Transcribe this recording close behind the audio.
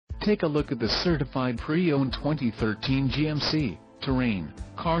Take a look at the certified pre-owned 2013 GMC Terrain.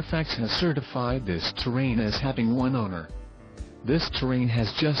 Carfax has certified this Terrain as having one owner. This Terrain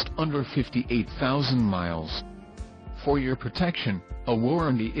has just under 58,000 miles. For your protection, a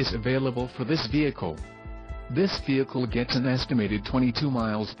warranty is available for this vehicle. This vehicle gets an estimated 22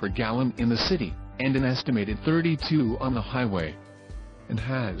 miles per gallon in the city, and an estimated 32 on the highway, and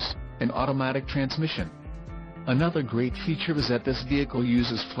has an automatic transmission. Another great feature is that this vehicle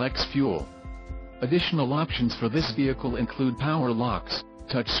uses flex fuel. Additional options for this vehicle include power locks,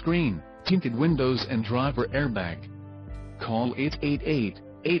 touchscreen, tinted windows and driver airbag. Call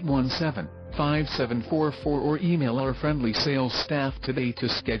 888-817-5744 or email our friendly sales staff today to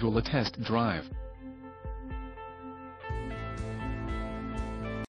schedule a test drive.